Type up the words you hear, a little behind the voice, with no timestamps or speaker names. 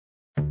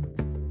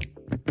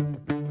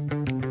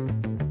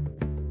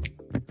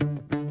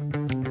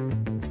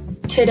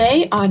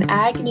Today on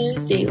Ag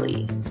News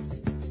Daily.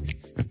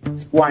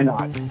 Why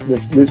not?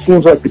 This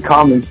seems like the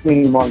common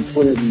theme on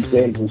Twitter these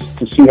days is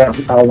to see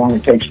how long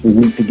it takes for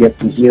wheat to get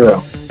to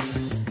zero.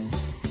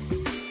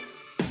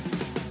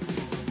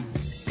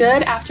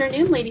 Good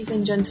afternoon, ladies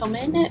and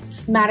gentlemen.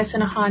 It's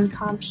Madison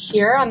Honkamp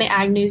here on the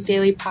Ag News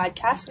Daily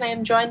podcast, and I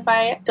am joined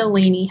by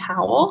Delaney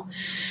Howell.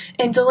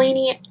 And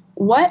Delaney,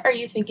 what are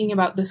you thinking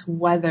about this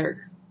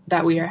weather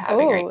that we are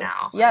having right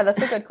now? Yeah,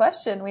 that's a good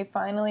question. We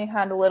finally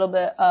had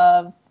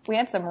we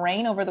had some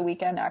rain over the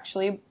weekend,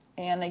 actually,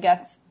 and I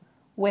guess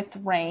with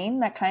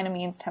rain, that kind of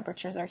means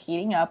temperatures are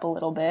heating up a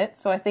little bit.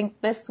 So I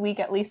think this week,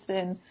 at least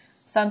in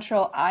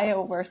central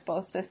Iowa, we're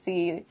supposed to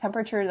see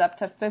temperatures up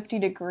to 50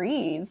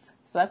 degrees.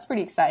 So that's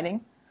pretty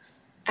exciting.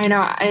 I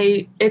know.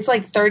 It's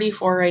like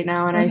 34 right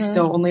now, and I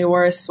still only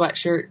wore a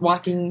sweatshirt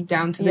walking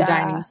down to the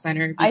dining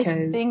center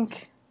because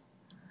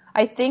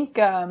I think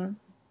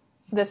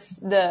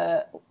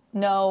the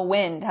no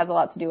wind has a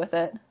lot to do with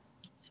it.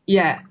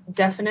 Yeah,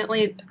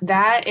 definitely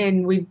that,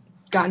 and we've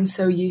gotten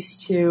so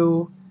used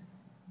to,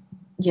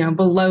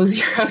 below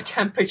zero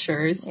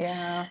temperatures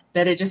that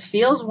it just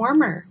feels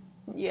warmer.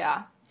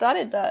 Yeah, that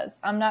it does.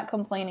 I'm not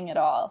complaining at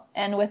all.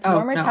 And with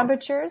warmer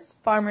temperatures,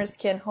 farmers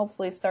can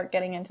hopefully start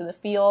getting into the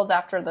fields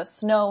after the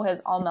snow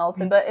has all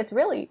melted. But it's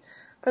really,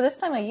 for this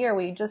time of year,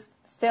 we just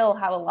still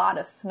have a lot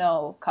of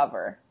snow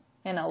cover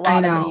in a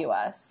lot of the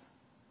U.S.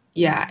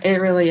 Yeah, it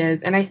really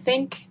is. And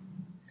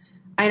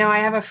I know I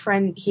have a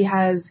friend, he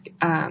has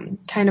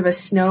kind of a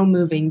snow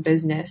moving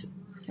business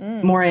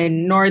more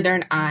in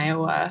northern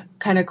Iowa,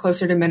 kind of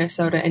closer to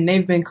Minnesota, and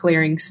they've been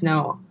clearing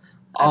snow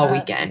all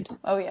weekend.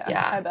 Oh,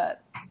 yeah, I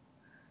bet.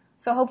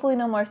 So hopefully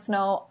no more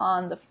snow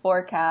on the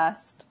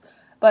forecast.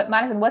 But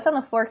Madison, what's on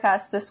the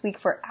forecast this week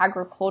for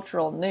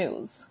agricultural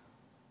news?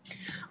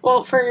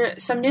 Well, for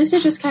some news to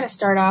just kind of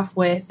start off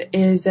with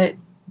is that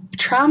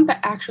Trump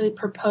actually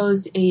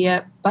proposed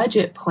a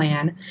budget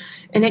plan,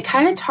 and it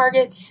kind of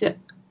targets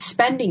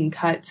spending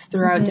cuts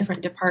throughout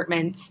different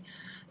departments.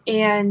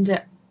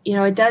 And,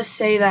 it does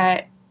say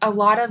that a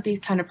lot of these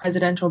kind of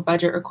presidential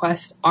budget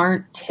requests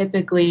aren't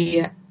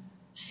typically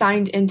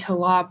signed into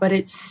law, but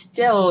it's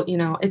still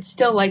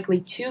likely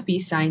to be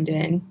signed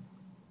in,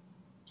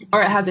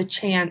 or it has a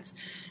chance.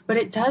 But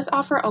it does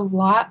offer a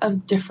lot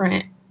of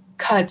different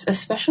cuts,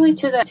 especially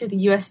to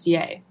the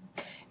USDA.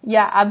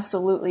 Yeah,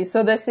 absolutely.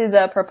 So this is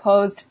a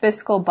proposed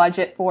fiscal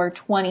budget for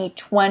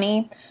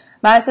 2020.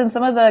 Madison,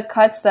 some of the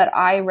cuts that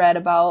I read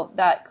about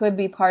that could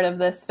be part of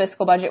this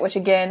fiscal budget, which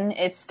again,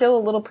 it's still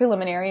a little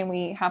preliminary and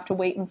we have to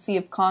wait and see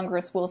if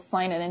Congress will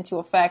sign it into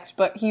effect.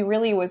 But he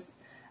really was,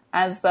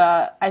 as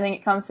I think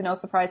it comes to no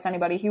surprise to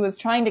anybody, he was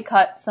trying to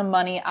cut some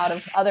money out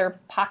of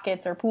other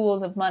pockets or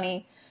pools of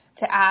money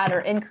to add or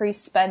increase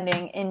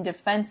spending in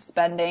defense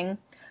spending.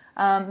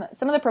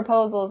 Some of the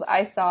proposals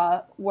I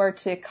saw were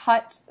to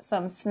cut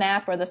some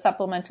SNAP, or the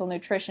Supplemental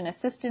Nutrition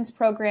Assistance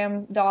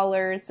Program,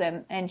 dollars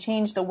and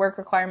change the work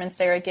requirements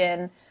there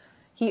again.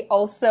 He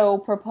also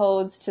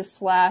proposed to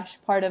slash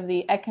part of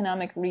the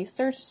Economic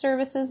Research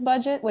Services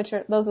budget,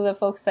 those are the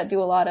folks that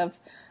do a lot of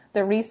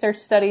the research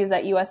studies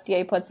that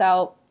USDA puts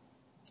out.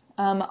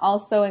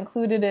 Also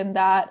included in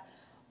that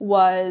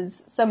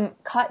was some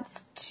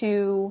cuts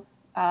to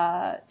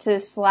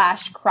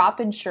slash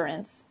crop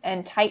insurance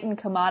and tighten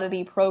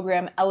commodity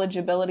program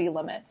eligibility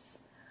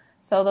limits.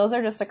 So those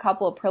are just a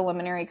couple of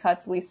preliminary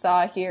cuts we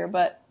saw here.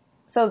 But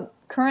so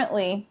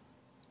currently,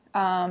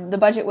 the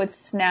budget would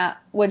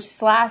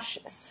slash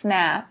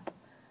SNAP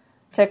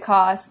to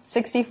cost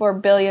 $64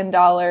 billion.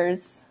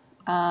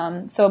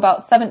 So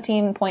about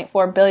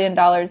 $17.4 billion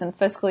in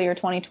fiscal year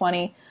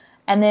 2020.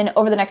 And then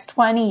over the next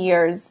 20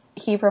 years,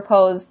 he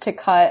proposed to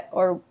cut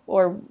or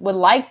would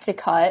like to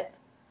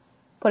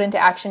put into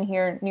action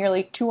here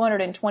nearly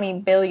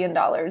 $220 billion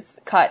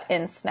cut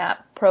in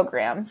SNAP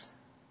programs.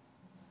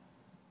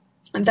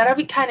 And that'll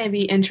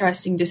be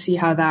interesting to see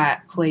how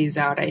that plays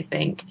out, I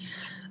think.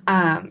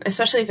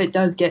 Especially if it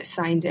does get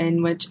signed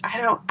in, which I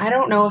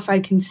don't know if I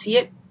can see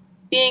it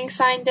being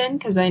signed in,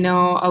 because I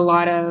know a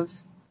lot of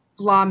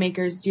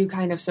lawmakers do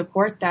kind of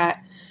support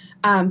that.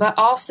 But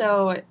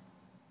also,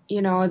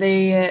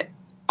 they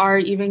are,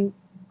 even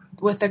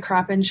with the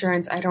crop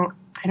insurance, I don't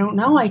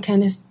know.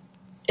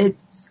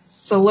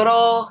 It's a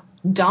little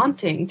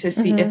daunting to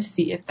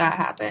see if that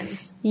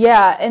happens.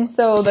 Yeah, and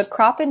so the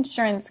crop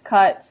insurance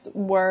cuts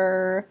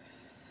were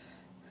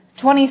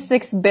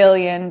 $26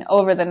 billion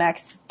over the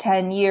next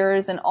 10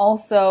 years, and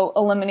also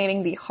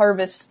eliminating the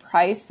harvest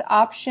price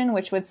option,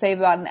 which would save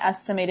about an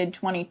estimated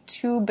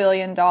 $22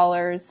 billion.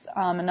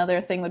 Another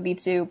thing would be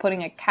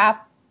putting a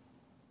cap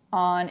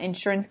on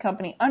insurance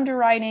company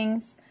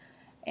underwritings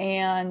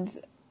and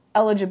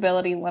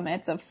eligibility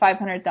limits of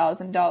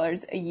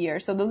 $500,000 a year.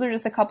 So those are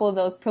just a couple of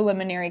those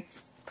preliminary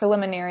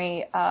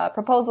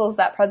proposals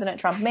that President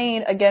Trump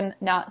made. Again,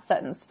 not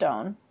set in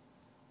stone.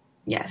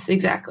 Yes,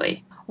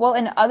 exactly. Well,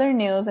 in other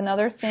news,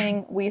 another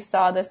thing we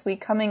saw this week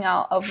coming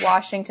out of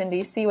Washington,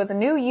 D.C. was a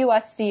new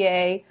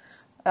USDA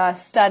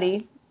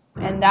study,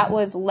 and that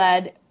was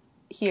led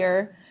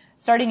here.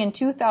 starting in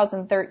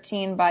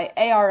 2013 by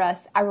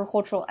ARS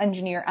agricultural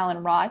engineer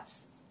Alan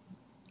Rotz.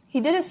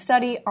 He did a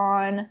study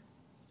on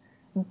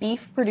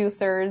beef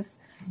producers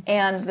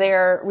and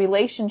their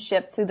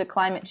relationship to the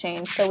climate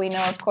change. So we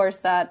know, of course,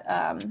 that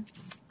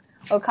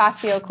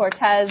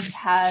Ocasio-Cortez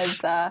has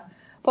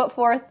put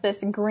forth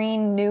this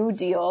Green New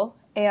Deal.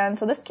 And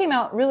so this came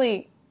out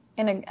really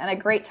in a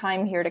great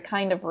time here to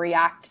kind of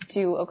react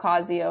to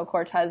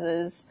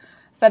Ocasio-Cortez's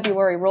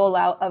February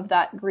rollout of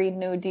that Green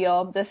New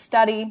Deal. The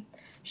study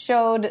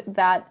showed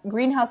that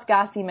greenhouse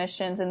gas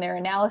emissions in their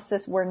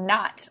analysis were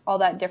not all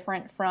that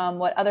different from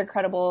what other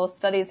credible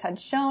studies had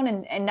shown,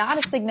 and not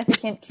a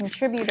significant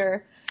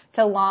contributor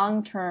to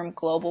long-term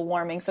global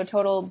warming. So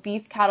total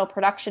beef cattle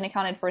production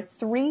accounted for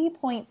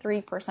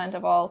 3.3%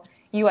 of all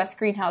U.S.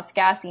 greenhouse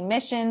gas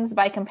emissions.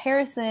 By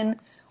comparison,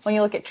 when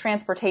you look at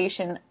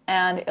transportation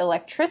and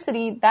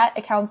electricity, that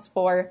accounts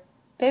for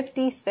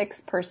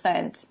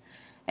 56%.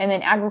 And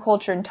then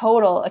agriculture in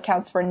total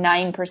accounts for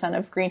 9%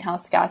 of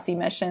greenhouse gas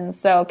emissions.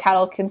 So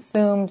cattle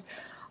consumed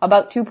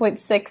about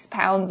 2.6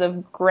 pounds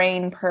of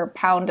grain per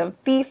pound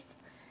of beef,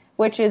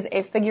 which is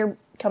a figure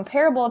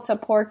comparable to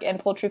pork and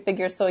poultry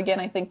figures. So again,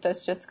 I think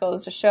this just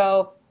goes to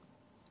show,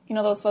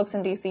 those folks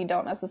in DC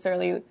don't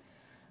necessarily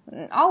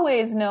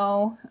always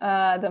know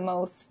the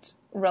most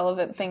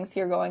relevant things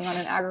here going on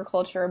in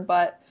agriculture.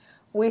 But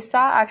we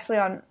saw actually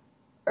on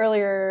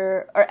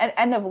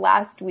end of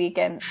last week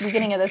and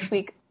beginning of this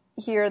week,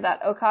 here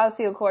that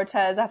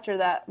Ocasio-Cortez, after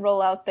that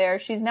rollout there,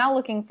 she's now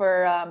looking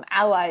for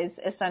allies,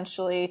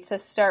 essentially, to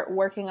start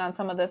working on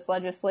some of this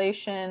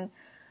legislation.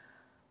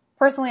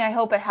 Personally, I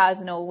hope it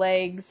has no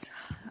legs.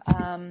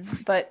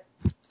 But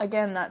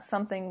again, that's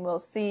something we'll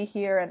see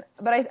here.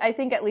 But I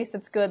think at least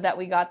it's good that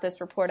we got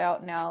this report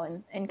out now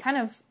and kind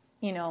of,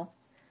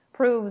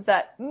 proves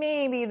that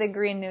maybe the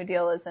Green New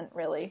Deal isn't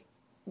really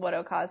what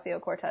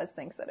Ocasio-Cortez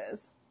thinks it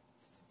is.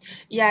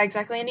 Yeah,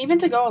 exactly. And even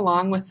to go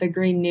along with the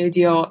Green New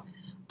Deal,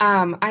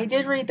 I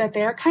did read that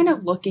they're kind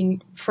of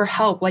looking for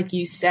help, like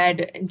you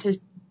said, and to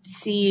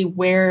see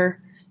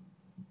where,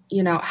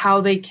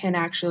 how they can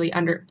actually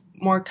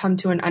come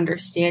to an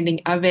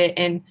understanding of it.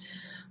 And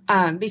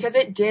because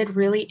it did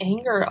really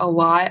anger a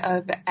lot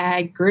of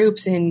ag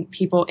groups and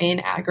people in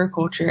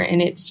agriculture,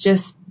 and it's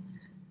just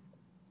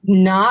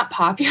not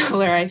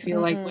popular, I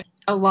feel like, with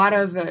a lot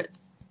of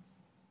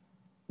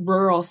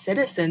rural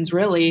citizens,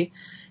 really.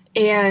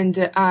 And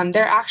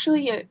they're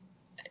actually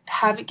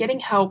getting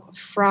help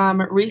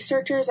from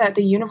researchers at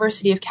the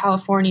University of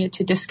California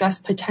to discuss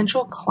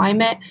potential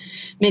climate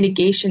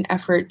mitigation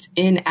efforts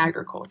in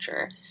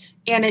agriculture.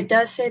 And it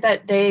does say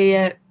that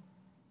they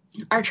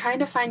are trying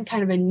to find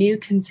kind of a new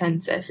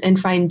consensus and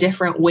find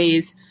different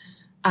ways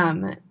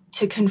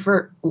to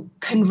convert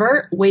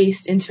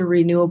waste into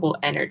renewable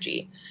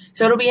energy.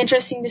 So it'll be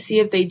interesting to see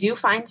if they do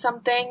find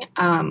something,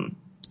 but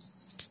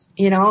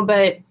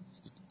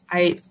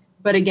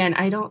again,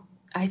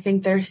 I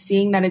think they're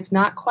seeing that it's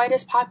not quite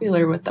as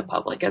popular with the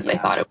public as they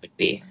thought it would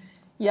be.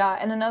 Yeah,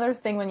 and another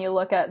thing when you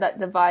look at that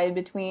divide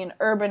between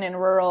urban and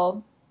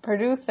rural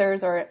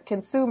producers or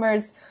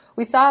consumers,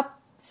 we saw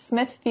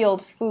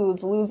Smithfield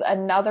Foods lose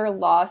another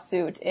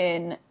lawsuit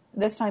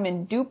this time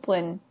in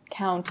Duplin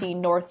County,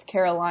 North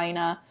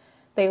Carolina.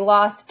 They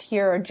lost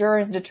here.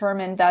 Jurors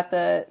determined that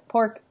the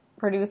pork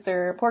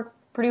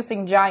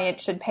producing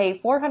giant should pay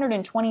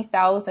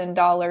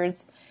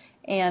 $420,000.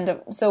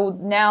 And so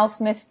now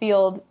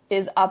Smithfield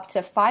is up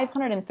to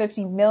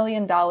 $550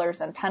 million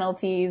in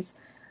penalties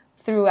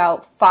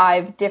throughout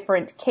 5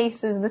 different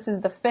cases. This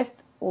is the 5th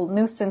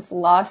nuisance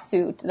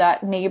lawsuit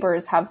that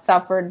neighbors have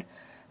suffered,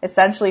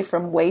 essentially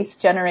from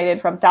waste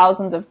generated from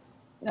thousands of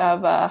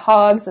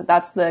hogs.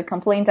 That's the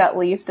complaint, at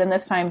least. And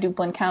this time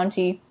Duplin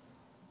County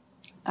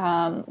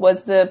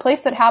was the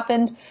place that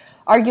happened,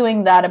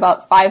 arguing that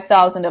about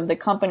 5,000 of the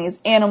company's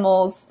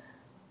animals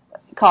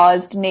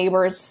caused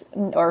neighbors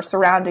or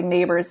surrounding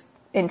neighbors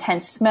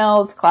intense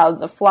smells,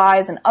 clouds of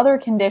flies, and other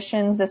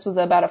conditions. This was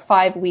about a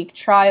 5-week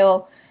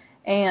trial,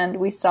 and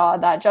we saw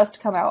that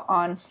just come out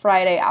on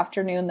Friday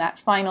afternoon. That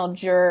final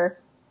juror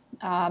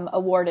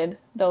awarded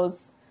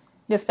those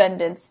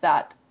defendants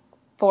that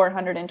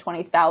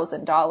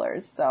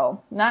 $420,000.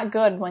 So not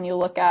good when you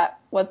look at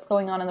what's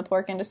going on in the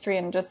pork industry,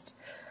 and just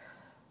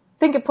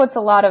think it puts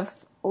a lot of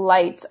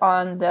light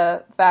on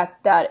the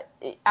fact that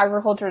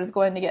agriculture is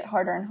going to get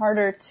harder and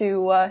harder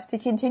to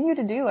continue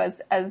to do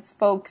as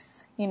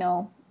folks,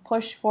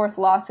 push forth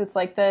lawsuits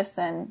like this,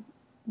 and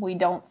we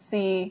don't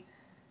see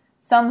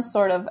some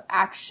sort of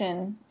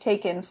action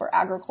taken for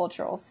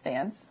agricultural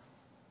stance.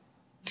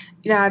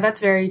 Yeah, that's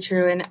very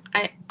true. And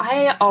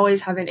I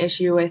always have an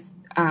issue with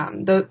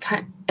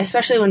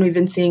especially when we've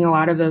been seeing a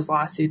lot of those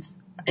lawsuits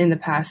in the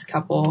past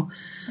couple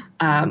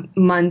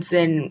months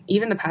and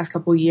even the past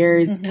couple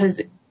years, because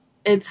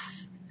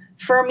it's,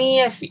 for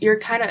me, if you're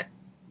kind of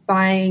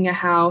buying a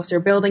house or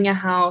building a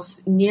house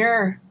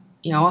near,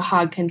 a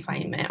hog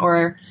confinement,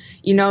 or,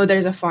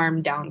 there's a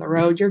farm down the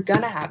road, you're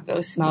going to have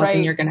those smells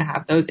and you're going to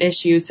have those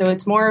issues. So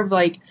it's more of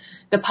like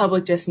the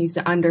public just needs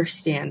to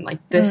understand,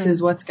 like, this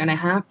is what's going to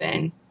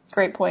happen.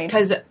 Great point.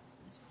 Because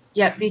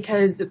Yeah,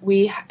 because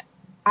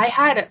I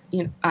had,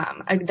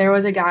 there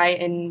was a guy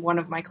in one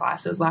of my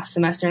classes last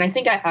semester, and I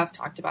think I have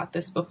talked about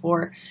this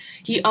before.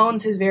 He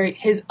owns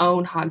his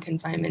own hog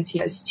confinements. He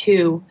has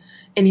two,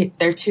 and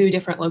they're two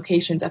different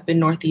locations up in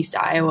Northeast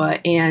Iowa,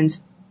 and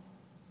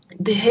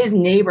his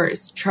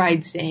neighbors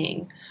tried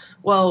saying,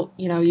 well,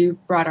 you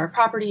brought our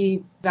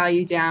property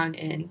value down,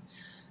 and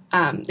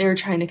they were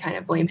trying to kind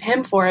of blame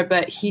him for it,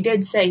 but he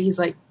did say, he's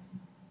like,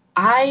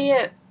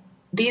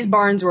 these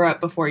barns were up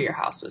before your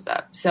house was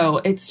up. So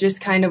it's just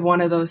kind of one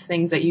of those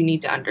things that you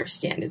need to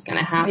understand is going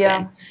to happen.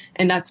 Yeah.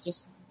 And that's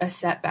just a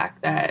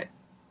setback that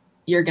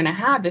you're going to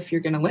have if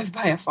you're going to live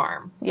by a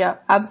farm. Yeah,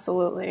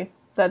 absolutely.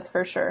 That's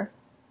for sure.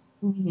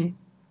 Mm-hmm.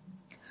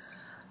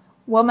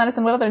 Well,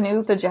 Madison, what other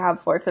news did you have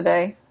for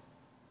today?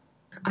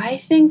 I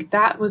think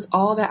that was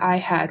all that I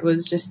had,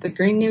 was just the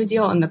Green New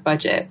Deal and the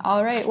budget.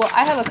 All right. Well,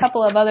 I have a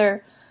couple of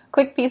other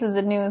quick pieces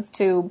of news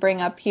to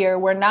bring up here.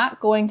 We're not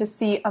going to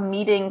see a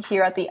meeting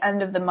here at the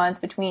end of the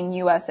month between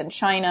U.S. and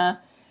China.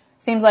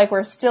 Seems like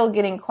we're still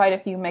getting quite a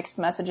few mixed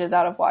messages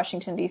out of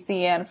Washington,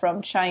 D.C. and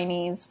from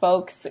Chinese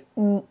folks,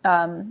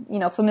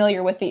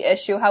 familiar with the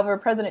issue. However,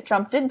 President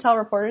Trump did tell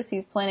reporters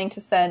he's planning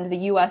to send the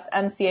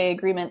U.S.-MCA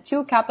agreement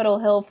to Capitol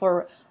Hill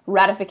for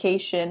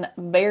ratification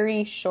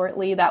very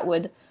shortly. That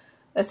would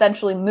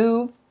essentially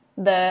move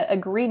the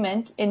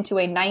agreement into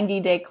a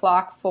 90-day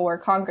clock for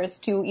Congress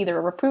to either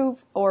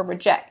approve or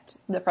reject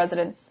the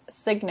president's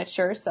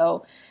signature.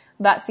 So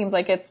that seems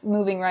like it's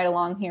moving right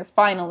along here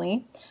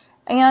finally.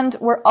 And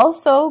we're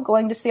also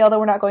going to see, although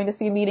we're not going to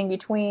see a meeting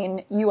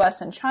between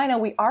U.S. and China,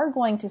 we are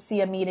going to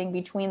see a meeting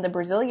between the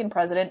Brazilian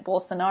president,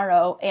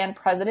 Bolsonaro, and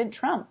President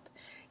Trump.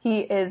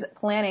 He is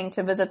planning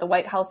to visit the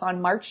White House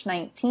on March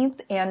 19th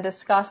and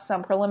discuss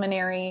some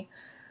preliminary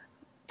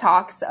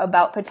talks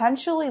about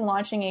potentially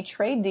launching a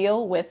trade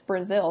deal with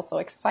Brazil. So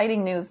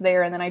exciting news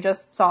there. And then I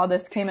just saw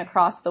this came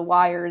across the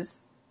wires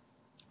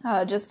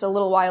just a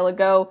little while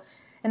ago.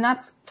 And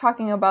that's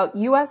talking about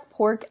U.S.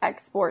 pork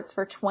exports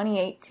for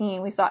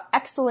 2018. We saw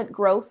excellent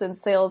growth in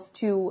sales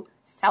to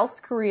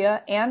South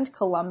Korea and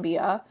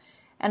Colombia.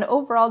 And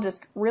overall,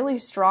 just really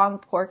strong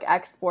pork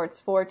exports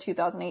for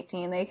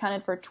 2018. They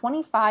accounted for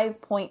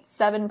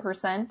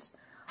 25.7%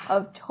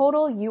 of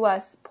total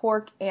U.S.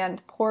 pork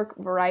and pork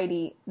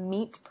variety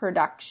meat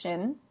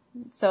production.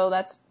 So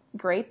that's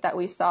great that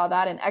we saw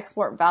that. And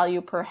export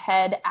value per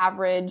head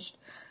averaged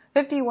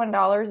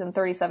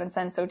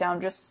 $51.37, so down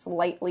just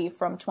slightly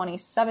from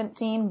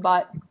 2017.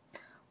 But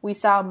we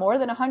saw more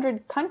than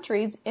 100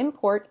 countries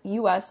import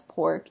U.S.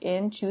 pork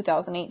in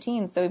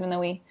 2018. So even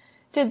though we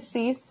did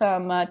see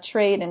some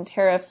trade and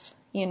tariff,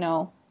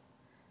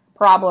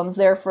 problems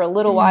there for a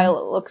little while,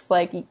 it looks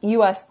like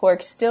U.S.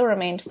 pork still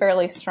remained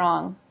fairly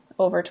strong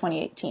over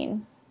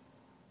 2018.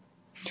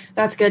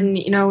 That's good. And,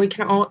 we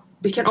can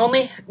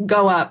only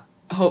go up,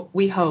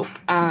 we hope.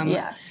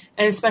 Yeah.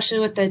 And especially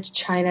with the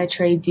China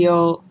trade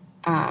deal,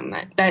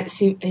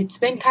 it's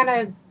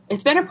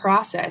been a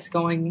process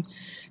going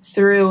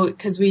through,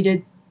 because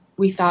we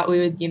thought we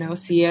would,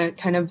 see a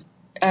kind of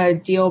a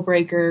deal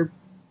breaker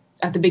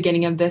at the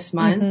beginning of this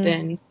month. Mm-hmm.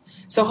 And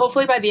so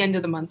hopefully by the end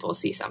of the month, we'll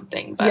see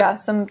something. But. Yeah,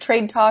 some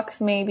trade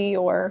talks maybe,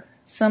 or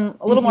a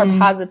little more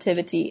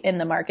positivity in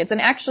the markets. And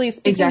actually,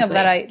 speaking of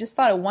that, I just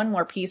thought of one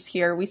more piece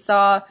here. We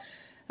saw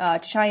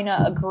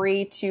China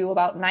agree to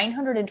about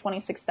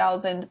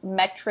 926,000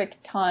 metric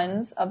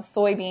tons of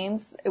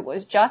soybeans. It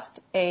was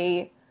just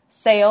a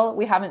sale.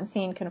 We haven't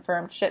seen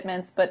confirmed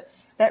shipments, but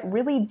that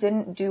really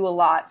didn't do a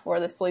lot for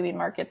the soybean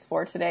markets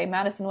for today.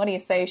 Madison, what do you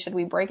say? Should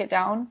we break it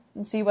down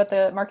and see what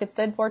the markets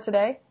did for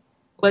today?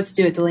 Let's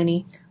do it,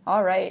 Delaney.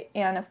 All right.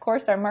 And of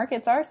course, our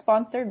markets are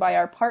sponsored by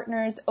our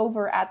partners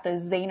over at the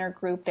Zaner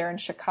Group there in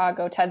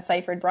Chicago. Ted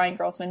Seifert, Brian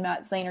Grossman,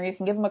 Matt Zaner. You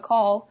can give them a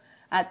call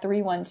at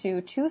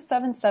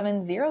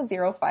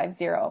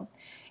 312-277-0050.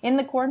 In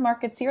the corn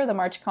markets here, the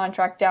March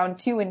contract down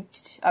 2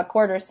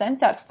 1/4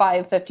 cents at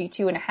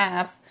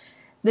 5.52.5.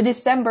 The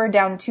December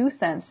down 2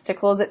 cents to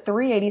close at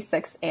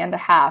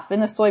 3.86.5. In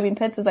the soybean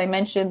pits, as I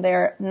mentioned,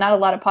 there not a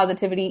lot of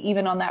positivity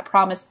even on that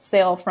promised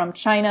sale from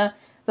China.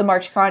 The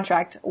March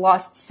contract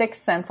lost 6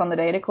 cents on the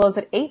day to close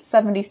at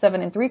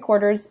 8.77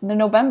 3/4. The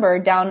November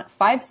down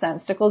 5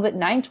 cents to close at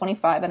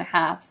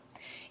 9.25.5.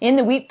 In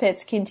the wheat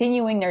pits,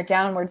 continuing their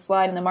downward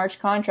slide in the March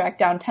contract,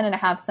 down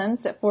 10.5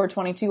 cents at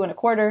 4.22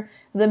 1/4.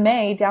 The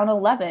May down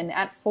 11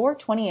 at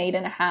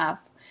 4.28.5.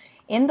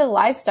 In the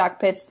livestock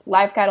pits,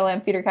 live cattle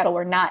and feeder cattle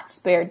were not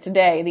spared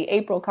today. The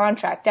April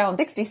contract down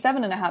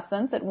 67.5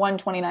 cents at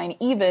 1.29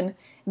 even.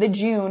 The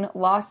June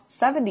lost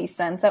 70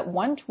 cents at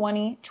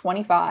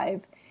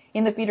 1.20.25.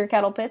 In the feeder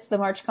cattle pits, the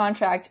March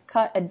contract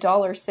cut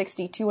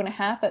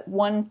 $1.62.5 at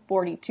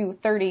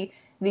 1.42.30.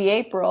 The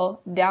April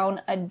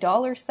down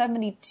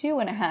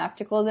 $1.72.5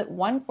 to close at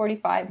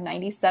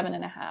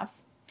 1.45.97.5.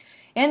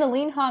 In the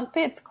lean hog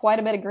pits, quite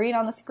a bit of green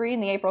on the screen.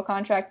 The April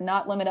contract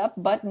not limit up,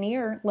 but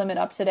near limit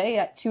up today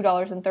at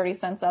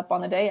 $2.30 up on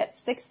the day at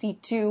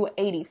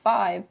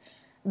 62.85.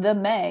 The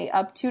May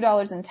up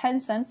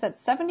 $2.10 at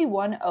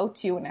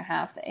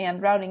 71.02.5.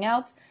 And rounding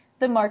out,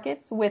 the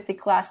markets with the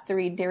Class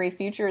 3 dairy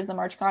futures, the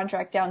March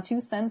contract down 2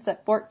 cents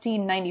at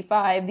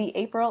 $14.95, the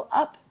April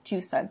up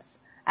 2 cents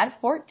at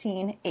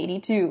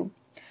 $14.82.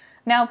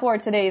 Now for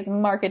today's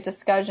market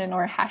discussion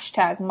or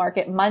hashtag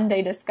Market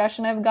Monday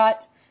discussion, I've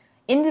got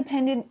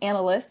independent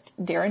analyst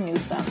Darren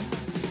Newsom.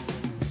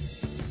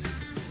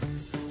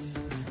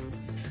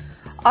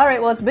 All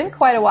right, well, it's been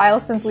quite a while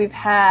since we've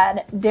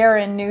had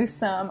Darren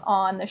Newsom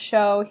on the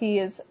show. He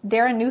is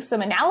Darren Newsom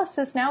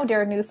Analysis now,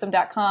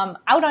 darrennewsom.com.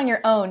 Out on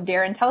your own,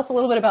 Darren. Tell us a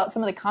little bit about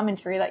some of the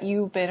commentary that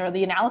you've been, or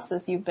the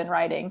analysis you've been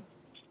writing.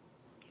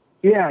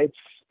 Yeah, I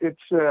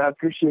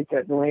appreciate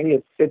that,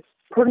 Delaney. It's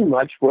pretty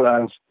much what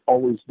I've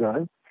always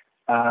done.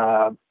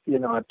 I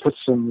put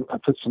some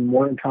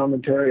morning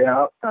commentary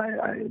out.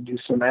 I do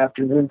some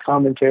afternoon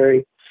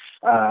commentary.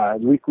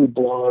 Weekly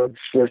blogs,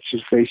 which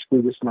is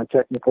basically just my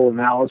technical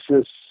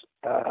analysis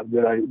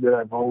that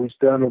I've always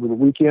done over the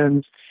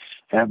weekends.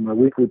 I have my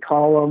weekly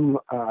column.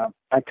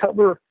 I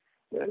cover.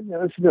 This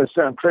is going to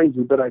sound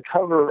crazy, but I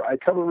cover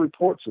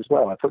reports as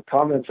well. I put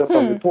comments up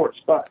on reports,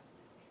 but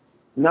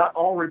not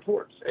all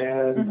reports.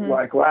 And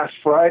like last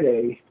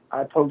Friday,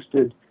 I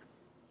posted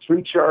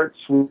 3 charts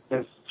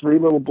with 3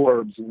 little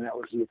blurbs, and that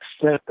was the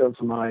extent of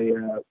my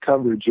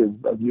coverage of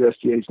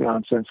USDA's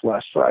nonsense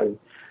last Friday.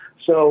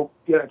 So,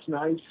 yeah, it's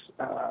nice,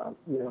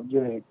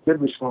 getting a good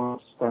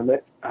response from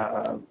it.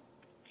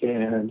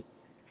 And,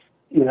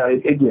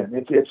 again,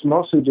 it's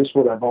mostly just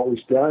what I've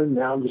always done.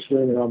 Now I'm just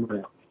doing it on my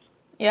own.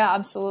 Yeah,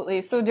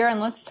 absolutely. So, Darren,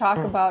 let's talk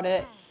about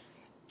it,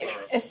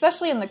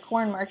 especially in the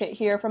corn market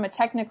here. From a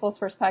technicals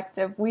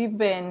perspective, we've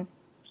been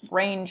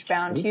range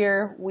bound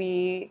here.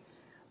 The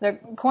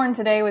corn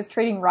today was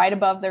trading right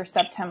above their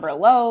September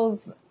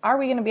lows. Are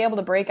we going to be able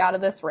to break out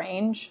of this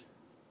range?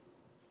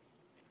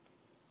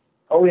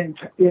 Oh,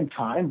 in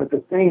time, but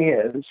the thing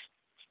is,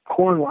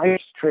 corn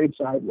likes to trade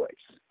sideways.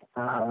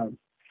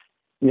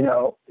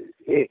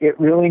 It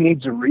really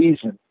needs a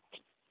reason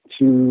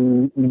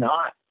to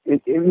not.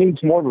 It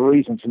needs more of a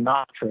reason to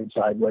not trade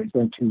sideways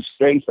than to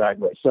stay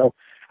sideways. So,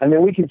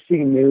 we can see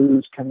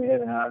news come in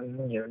and out, and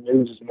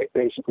news is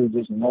basically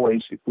just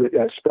noise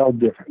spelled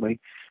differently,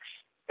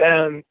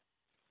 and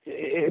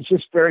it's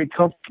just very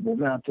comfortable.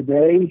 Now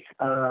today,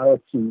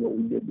 let's see what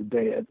we did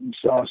today. We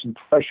saw some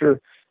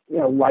pressure.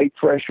 Light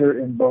pressure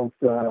in both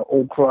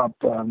old crop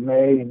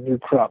May and new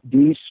crop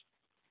D's.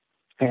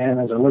 And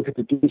as I look at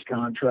the D's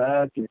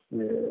contract,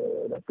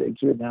 that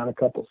takes it down a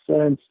couple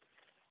cents.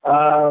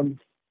 I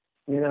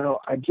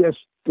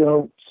just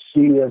don't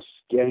see us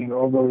getting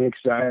overly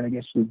excited. I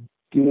guess we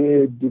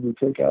did. Did we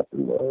take out the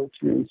low?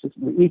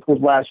 We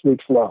equaled last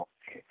week's low.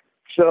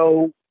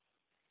 So,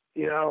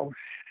 it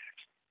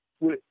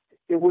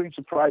wouldn't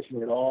surprise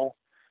me at all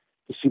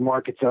to see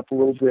markets up a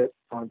little bit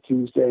on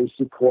Tuesday,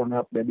 see corn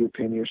up maybe a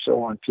penny or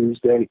so on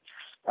Tuesday.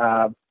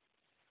 The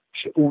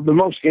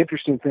most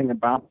interesting thing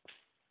about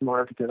the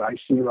market that I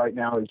see right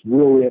now is,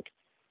 will it,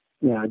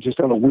 just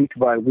on a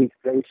week-by-week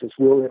basis,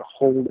 will it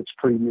hold its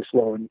previous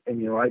low?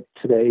 And right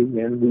today,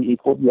 when we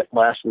equaled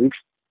last week's,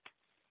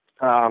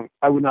 I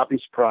would not be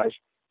surprised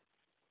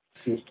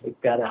to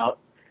take that out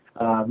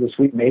this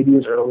week, maybe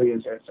as early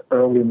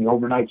in the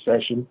overnight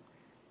session.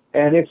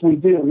 And if we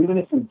do, even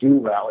if we do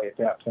rally at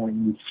that point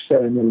and we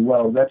set a new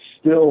low, that's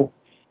still,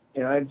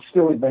 it's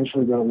still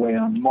eventually going to weigh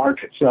on the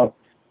market. So,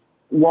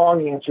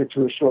 long answer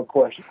to a short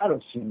question. I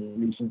don't see any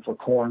reason for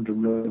corn to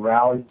really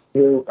rally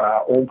here.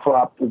 Old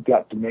crop, we've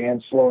got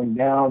demand slowing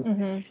down.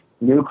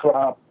 Mm-hmm. New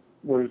crop,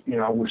 we're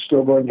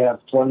still going to have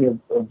plenty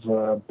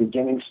of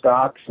beginning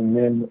stocks, and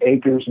then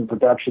acres and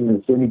production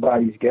is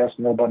anybody's guess.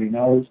 Nobody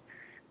knows.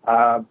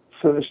 So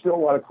there's still a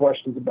lot of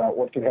questions about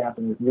what could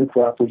happen with new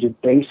crop, which is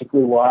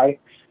basically why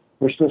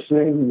we're still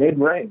seeing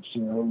mid-range,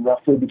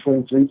 roughly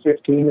between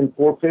 315 and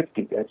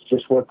 450. That's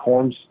just where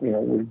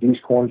where these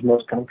corn's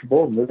most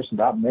comfortable. And they're just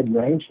about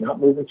mid-range, not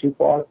moving too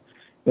far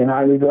in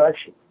either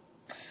direction.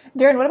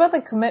 Darren, what about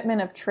the commitment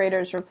of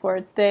traders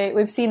report?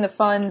 We've seen the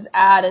funds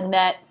add a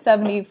net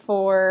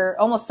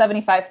almost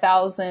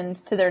 75,000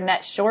 to their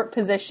net short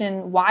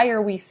position. Why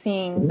are we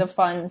seeing the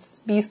funds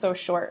be so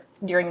short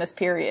during this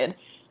period?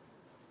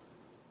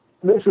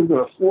 This is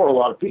going to floor a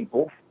lot of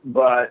people,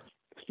 but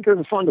it's because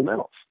of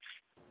fundamentals.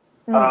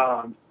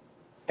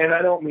 And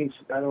I don't mean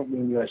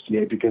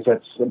USDA because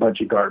that's a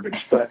bunch of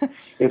garbage. But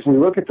if we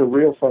look at the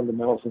real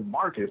fundamentals of the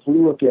market, if we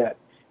look at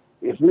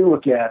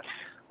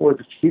where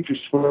the futures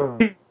flow,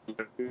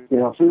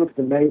 if we look at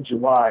the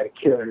May-July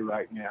carry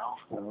right now,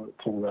 I'll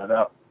pull that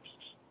up.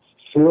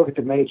 If we look at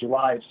the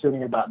May-July, it's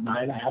sitting about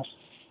 9.5.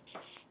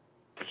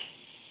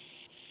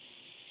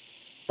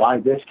 By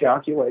this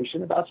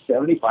calculation, about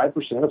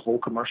 75% of full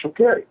commercial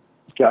carry.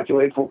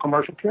 Calculated full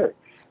commercial carry.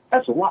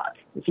 That's a lot.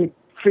 If you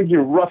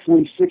figure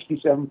roughly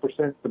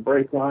 67% the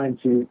break line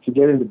to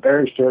get into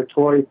bearish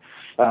territory,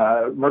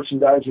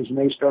 merchandisers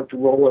may start to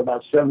roll at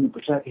about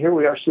 70%. Here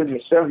we are sitting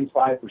at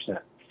 75%.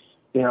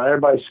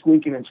 Everybody's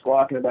squeaking and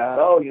squawking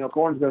about,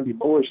 corn's going to be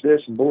bullish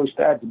this and bullish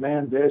that,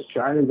 demand this,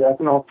 China's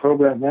ethanol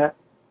program that.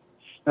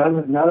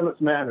 None of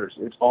it matters.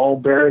 It's all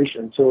bearish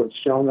until it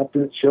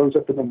shows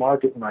up in the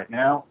market right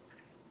now.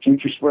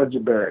 Future spreads are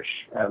bearish,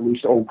 at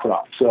least old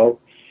crop. So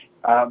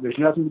there's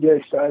nothing to get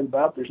excited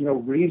about. There's no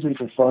reason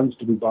for funds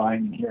to be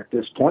buying in here at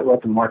this point.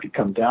 Let the market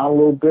come down a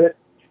little bit.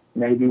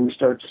 Maybe we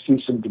start to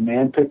see some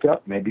demand pick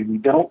up. Maybe we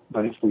don't.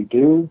 But if we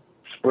do,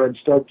 spreads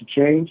start to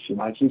change. You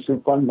might see some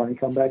fund money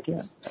come back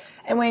in.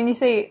 And when you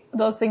say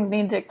those things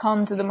need to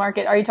come to the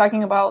market, are you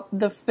talking about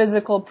the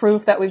physical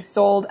proof that we've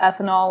sold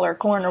ethanol or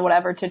corn or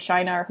whatever to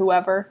China or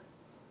whoever?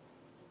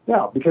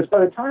 No, because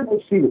by the time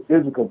we see the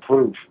physical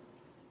proof,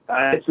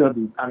 it's going to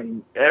be, I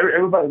mean,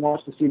 everybody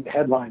wants to see the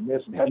headline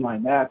this and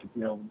headline that,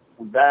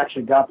 we've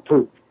actually got the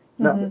proof.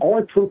 Now, the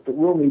only proof that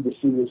we'll need to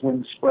see is when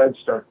the spreads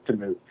start to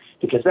move,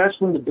 because that's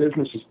when the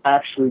business is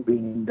actually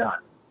being done.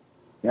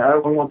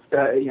 Everyone wants,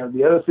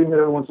 the other thing that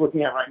everyone's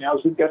looking at right now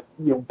is we've got,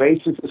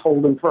 basis is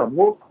holding firm.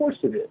 Well, of course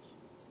it is.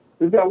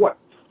 We've got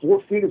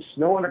 4 feet of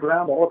snow on the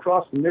ground all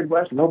across the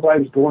Midwest.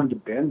 Nobody's going to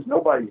bins.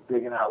 Nobody's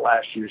digging out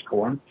last year's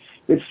corn.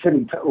 It's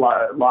sitting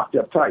locked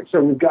up tight.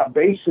 So we've got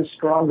basis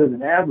stronger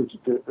than average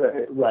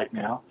right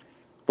now,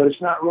 but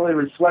it's not really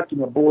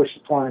reflecting a bullish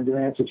supply and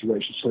demand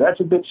situation. So that's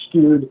a bit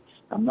skewed.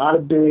 I'm not a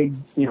big,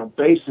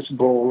 basis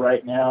bull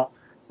right now.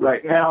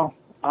 Right now,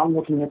 I'm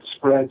looking at the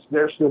spreads.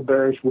 They're still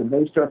bearish. When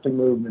they start to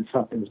move, then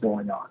something's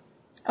going on.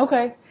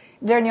 Okay.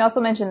 Darren, you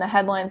also mentioned the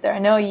headlines there. I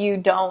know you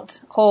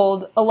don't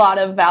hold a lot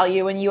of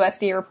value in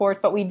USDA reports,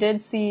 but we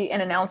did see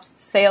an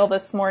announced sale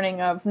this morning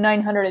of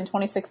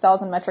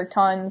 926,000 metric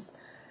tons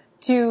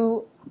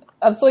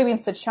of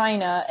soybeans to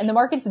China, and the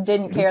markets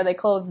didn't care. They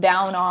closed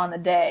down on the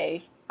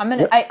day. I'm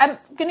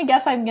gonna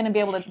guess I'm gonna be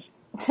able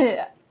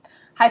to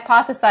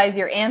hypothesize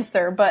your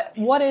answer, but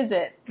what is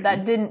it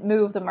that didn't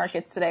move the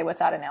markets today with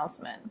that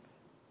announcement?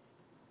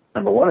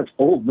 Number one, it's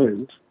old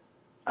news.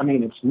 I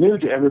mean, it's new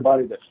to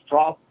everybody that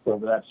froths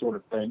over that sort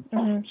of thing.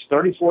 It's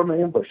 34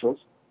 million bushels.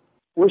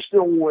 We're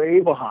still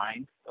way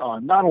behind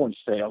on not only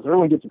sales.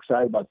 Everyone gets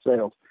excited about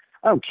sales.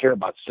 I don't care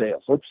about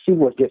sales. Let's see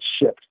what gets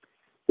shipped.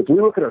 If we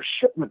look at our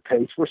shipment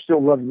pace, we're still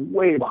running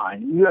way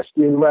behind.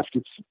 USDA left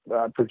its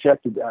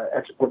projected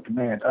export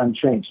demand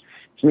unchanged.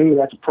 To me,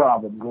 that's a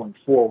problem going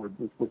forward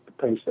with the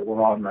pace that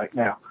we're on right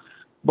now.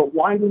 But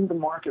why didn't the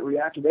market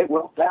react to that?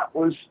 Well, that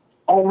was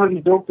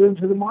already built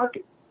into the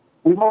market.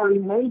 We've already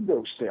made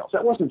those sales.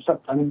 That wasn't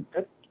something, I mean,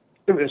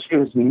 it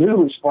was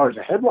new as far as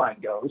the headline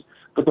goes,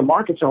 but the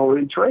market's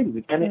already traded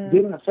it. And it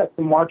didn't affect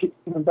the market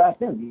even back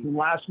then, even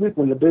last week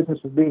when the business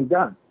was being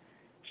done.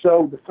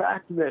 So the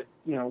fact that,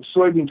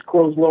 soybeans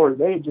closed lower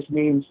today just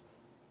means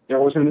there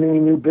wasn't any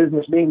new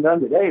business being done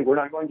today. We're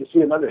not going to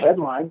see another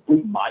headline.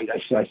 We might. I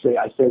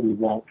say we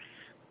won't.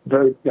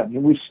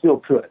 We still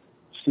could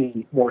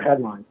see more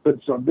headlines, but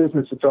it's on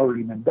business that's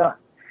already been done.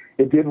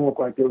 It didn't look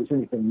like there was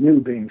anything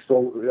new being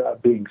sold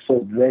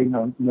today.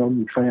 No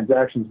new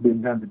transactions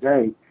being done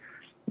today,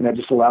 and that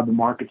just allowed the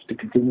markets to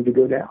continue to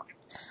go down.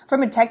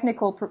 From a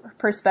technical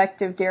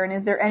perspective, Darren,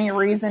 is there any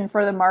reason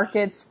for the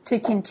markets to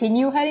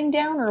continue heading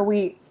down, or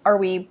are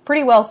we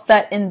pretty well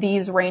set in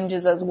these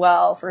ranges as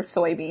well for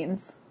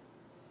soybeans?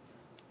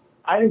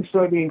 I think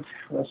soybeans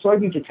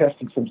are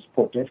testing some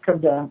support. They've come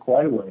down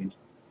quite a ways.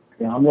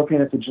 I'm looking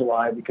at the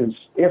July because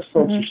if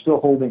folks are still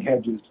holding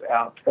hedges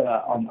out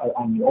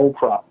on the old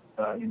crop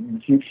in the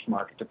futures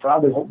market, they're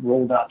probably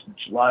rolled out to the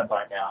July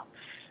by now.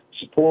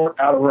 Support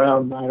out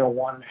around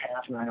 901.5,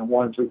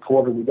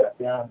 901.75. We got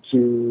down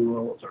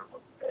to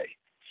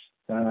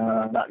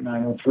about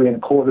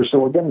 903.25. So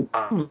we're getting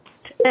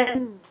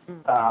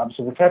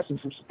so we're testing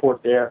some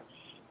support there.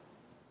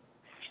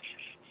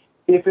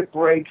 If it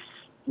breaks,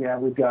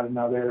 we've got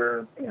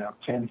another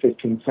 10,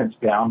 15 cents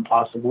down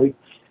possibly.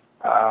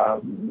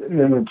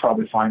 Then we'll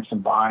probably find some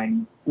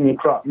buying. New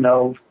crop,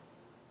 no.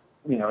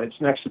 Its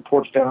next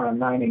support's down on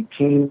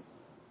 918.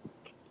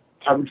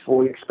 I would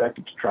fully expect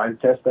it to try to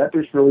test that.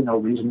 There's really no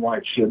reason why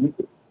it shouldn't.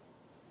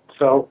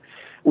 So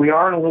we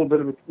are in a little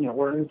bit of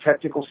we're in a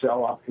technical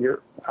sell-off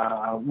here.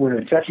 We're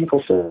in a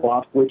technical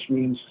sell-off, which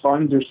means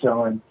funds are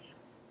selling,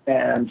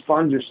 and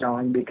funds are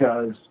selling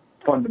because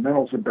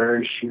fundamentals are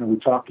bearish. We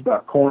talked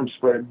about corn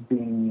spreads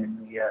being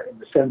in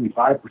the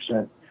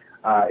 75%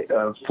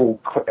 full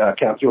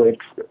calculated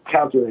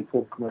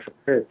full commercial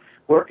period.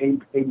 We're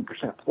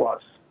 80%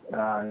 plus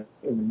in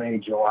the May,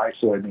 July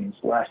soybeans.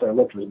 Last I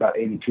looked, it was about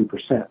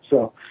 82%.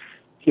 So,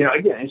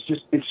 again,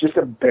 it's just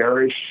a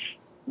bearish.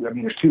 I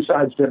mean, there's two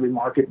sides to every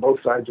market.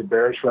 Both sides are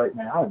bearish right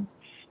now,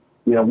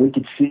 and we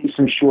could see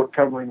some short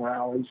covering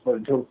rallies, but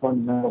until the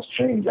fundamentals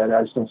change, I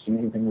just don't see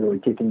anything really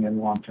kicking in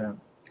long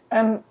term.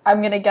 I'm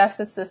going to guess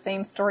it's the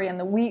same story in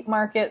the wheat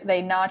market.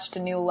 They notched a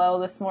new low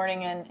this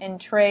morning in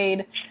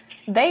trade.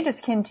 They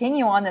just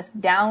continue on this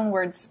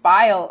downward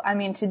spiral. I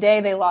mean,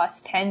 today they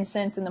lost 10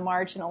 cents in the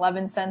March and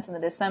 11 cents in the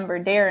December.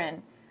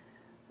 Darren,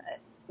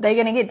 they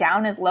going to get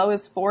down as low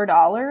as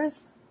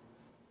 $4?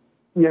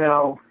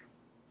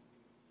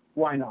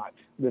 Why not?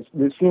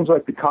 This seems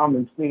like the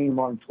common theme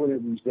on Twitter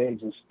these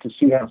days is to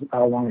see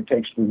how long it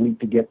takes for wheat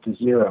to get to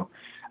zero.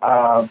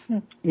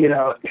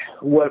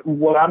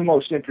 What I'm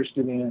most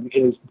interested in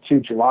is the 2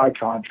 July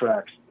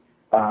contracts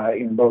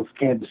in both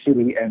Kansas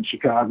City and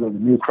Chicago, the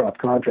new crop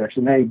contracts.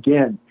 And they,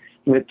 again,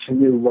 went to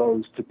new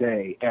lows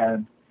today.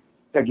 And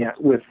again,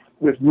 with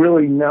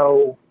really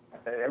no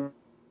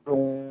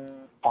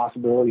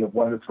possibility of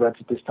weather threats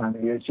at this time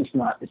of year, it's just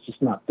not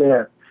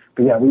there.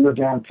 But yeah, we were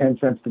down 10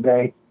 cents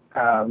today,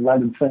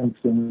 11 cents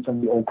in some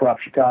of the old crop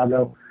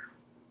Chicago.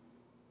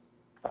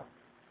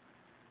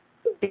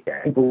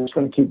 People are just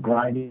going to keep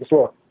grinding.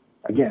 So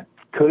again,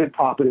 could it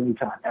pop at any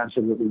time?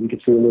 Absolutely. We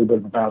could see a little bit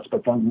of a bounce,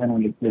 but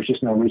fundamentally, there's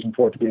just no reason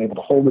for it to be able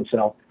to hold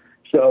itself.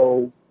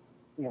 So,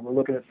 we're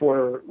looking at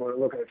about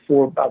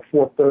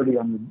 4.30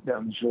 on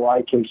the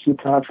July KC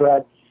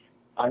contract.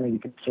 I mean, you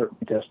could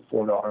certainly test the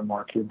 $4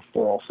 mark here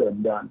before all said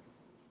and done.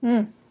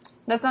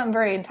 That's not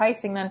very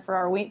enticing then for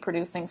our wheat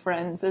producing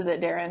friends, is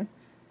it, Darren?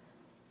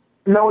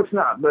 No, it's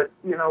not. But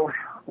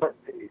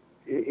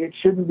it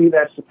shouldn't be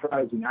that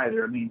surprising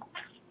either. I mean,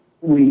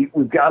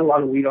 we've got a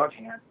lot of wheat on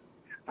hand.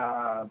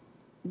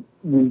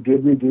 We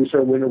did reduce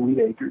our winter wheat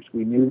acres.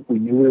 We knew we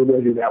were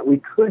going to do that. We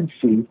could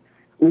see,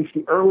 at least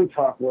the early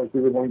talk was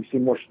we were going to see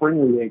more spring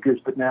wheat acres,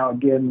 but now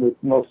again with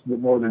most of the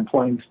northern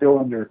plains still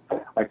under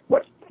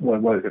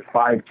what is it,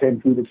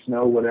 5-10 feet of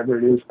snow, whatever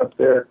it is up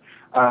there.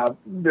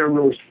 They're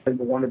really starting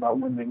to wonder about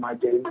when they might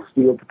get in the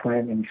field to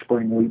plant any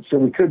spring wheat. So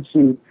we could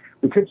see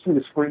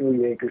the spring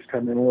wheat acres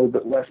come in a little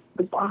bit less.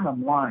 The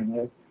bottom line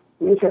is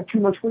we just have too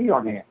much wheat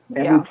on hand,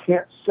 and we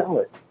can't sell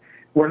it.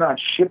 We're not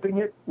shipping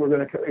it. We're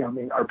going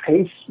to, our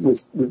pace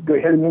with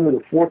heading into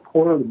the fourth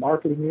quarter of the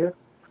marketing year,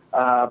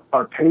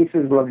 our pace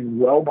is running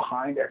well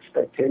behind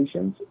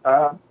expectations.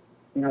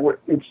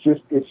 It's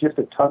just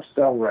a tough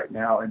sell right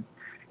now, and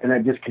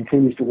that just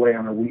continues to weigh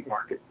on the wheat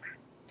market.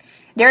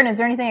 Darren, is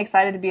there anything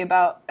excited to be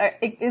about?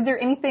 Is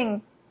there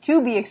anything to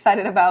be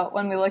excited about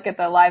when we look at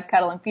the live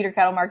cattle and feeder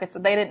cattle markets?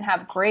 They didn't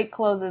have great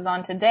closes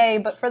on today,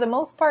 but for the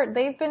most part,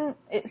 they've been,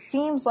 it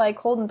seems like,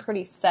 holding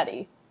pretty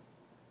steady.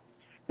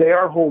 They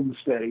are holding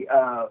steady.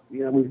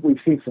 We've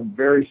seen some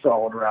very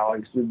solid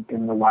rallies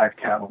in the live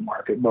cattle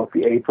market, both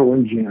the April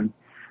and June.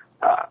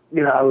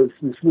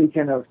 This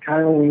weekend I was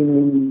kind of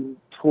leaning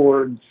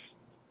towards,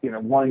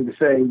 wanting to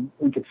say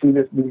we could see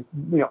this,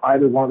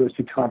 either one of those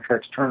two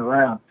contracts turn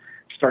around,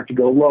 start to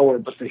go lower,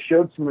 but they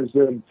showed some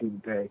resiliency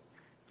today.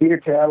 Feeder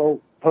cattle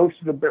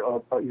posted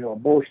a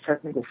bullish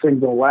technical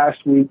signal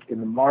last week in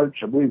the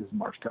March, I believe it was the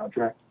March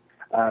contract.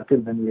 Could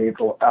have been the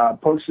April,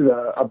 posted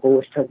a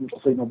bullish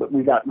technical signal, but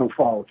we got no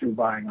follow-through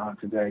buying on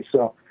today.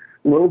 So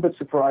a little bit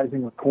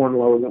surprising with corn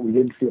lower that we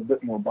didn't see a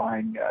bit more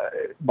buying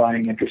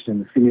interest in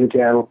the feeder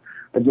cattle.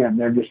 Again,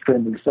 they're just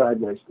trending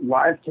sideways.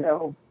 Live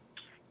cattle,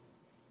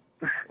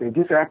 they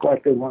just act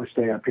like they want to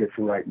stay up here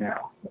for right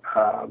now.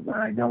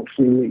 I don't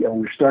see,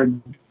 we're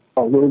starting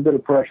a little bit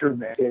of pressure in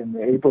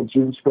the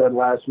April-June spread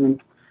last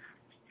week.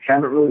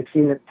 Haven't really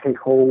seen it take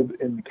hold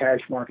in the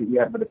cash market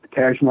yet, but if the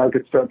cash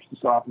market starts to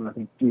soften, I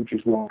think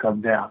futures will come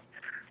down.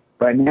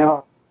 Right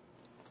now,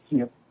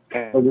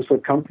 they'll just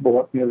look comfortable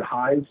up near the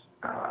highs.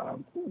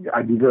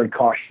 I'd be very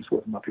cautious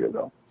with them up here,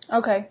 though.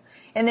 Okay.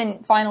 And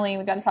then finally,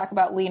 we've got to talk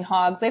about lean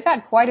hogs. They've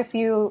had quite a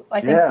few, I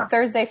think,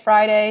 Thursday,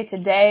 Friday,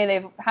 today.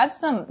 They've had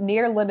some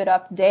near limit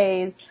up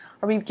days.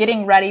 Are we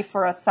getting ready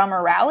for a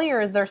summer rally, or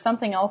is there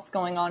something else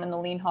going on in the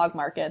lean hog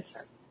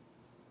markets?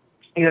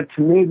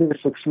 To me, this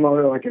looks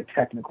more like a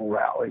technical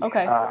rally.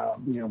 Okay.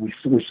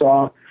 We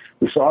saw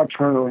a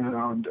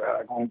turnaround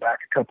going back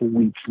a couple of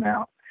weeks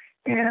now,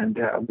 and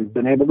we've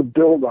been able to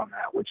build on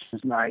that, which is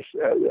nice.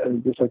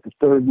 Just like the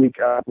third week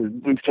up,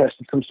 we've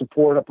tested some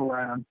support up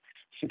around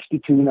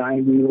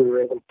 62.90. We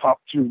were able to pop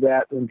through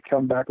that and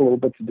come back a little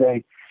bit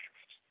today.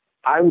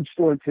 I would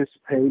still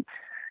anticipate,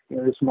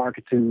 this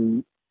market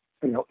to,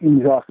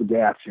 ease off the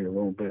gas here a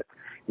little bit.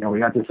 We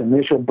got this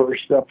initial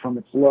burst up from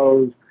its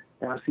lows.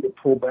 Now see it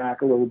pull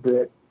back a little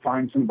bit,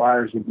 find some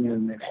buyers again,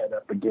 and then head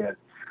up again.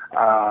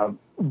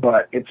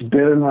 But it's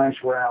been a nice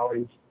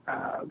rally.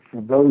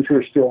 For those who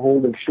are still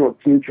holding short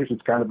futures,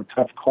 it's kind of a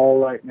tough call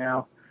right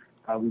now.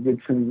 We had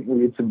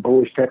some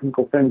bullish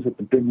technical things with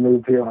the big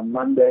move here on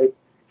Monday.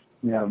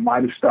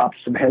 Might have stopped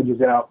some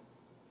hedges out,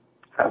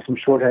 some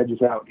short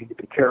hedges out. You need to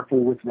be careful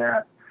with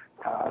that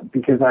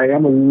because I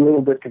am a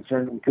little bit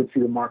concerned that we could see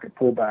the market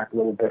pull back a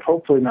little bit.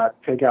 Hopefully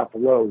not take out the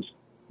lows,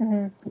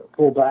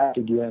 pull back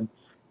again.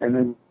 And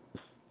then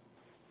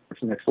it's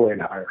the next way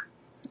higher.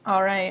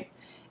 All right.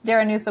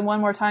 Darren Newsom,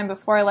 one more time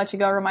before I let you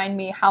go, remind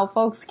me how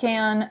folks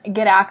can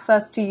get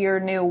access to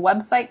your new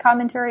website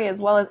commentary as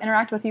well as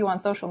interact with you on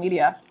social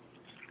media.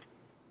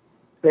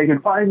 They can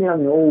find me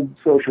on the old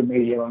social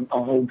media, on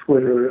old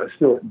Twitter,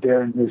 still at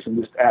Darren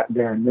Newsom, just at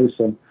Darren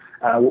Newsom.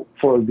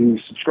 For the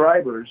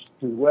subscribers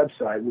to the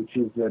website, which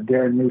is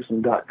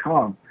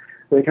DarrenNewsom.com,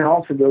 they can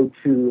also go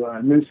to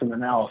Newsom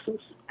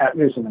Analysis, at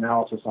Newsom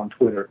Analysis on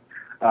Twitter.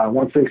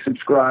 Once they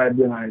subscribe,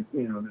 then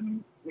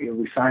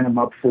we sign them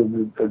up for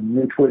the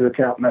new Twitter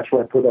account, and that's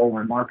where I put all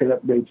my market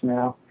updates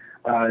now.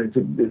 As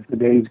the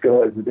days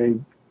go,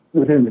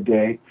 within the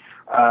day.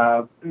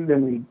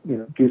 Then we,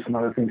 do some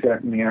other things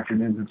in the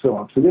afternoons and so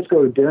on. So just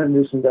go to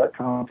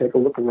DarrenNewsom.com, take a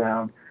look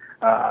around.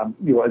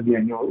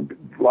 Again,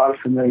 a lot of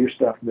familiar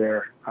stuff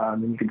there.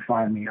 Then you can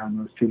find me on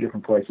those two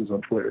different places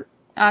on Twitter.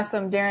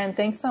 Awesome. Darren,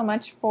 thanks so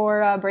much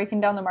for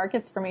breaking down the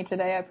markets for me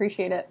today. I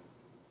appreciate it.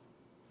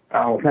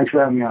 Oh, thanks for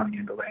having me on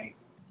again, Delaney.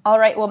 All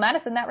right. Well,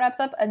 Madison, that wraps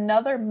up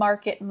another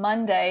Market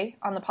Monday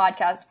on the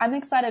podcast. I'm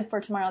excited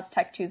for tomorrow's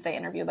Tech Tuesday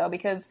interview, though,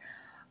 because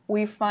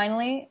we've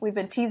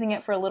been teasing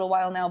it for a little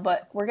while now,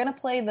 but we're going to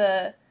play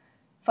the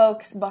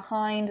folks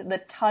behind the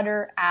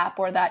Tudder app,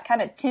 or that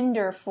kind of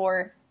Tinder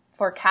for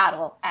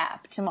cattle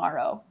app,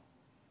 tomorrow.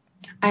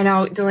 I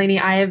know, Delaney,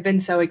 I have been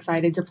so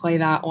excited to play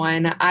that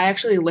one. I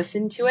actually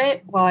listened to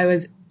it while I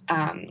was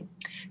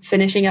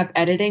finishing up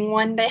editing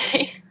one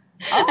day.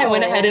 Oh. I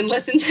went ahead and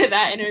listened to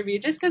that interview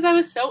just because I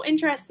was so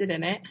interested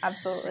in it.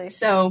 Absolutely.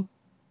 So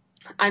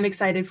I'm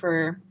excited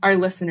for our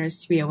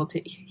listeners to be able to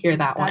hear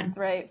that one. That's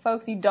right.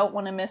 Folks, you don't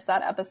want to miss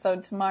that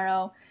episode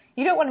tomorrow.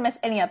 You don't want to miss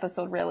any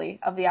episode, really,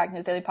 of the Ag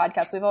News Daily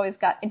Podcast. We've always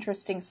got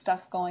interesting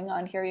stuff going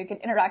on here. You can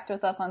interact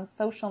with us on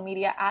social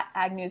media at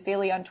Ag News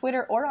Daily on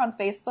Twitter or on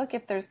Facebook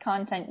if there's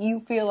content you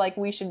feel like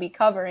we should be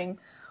covering.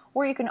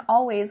 Or you can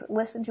always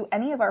listen to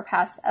any of our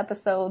past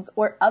episodes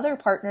or other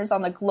partners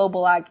on the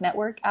Global Ag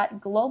Network at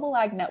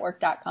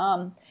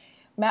globalagnetwork.com.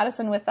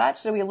 Madison, with that,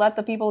 should we let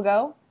the people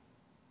go?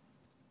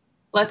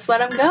 Let's let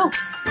them go.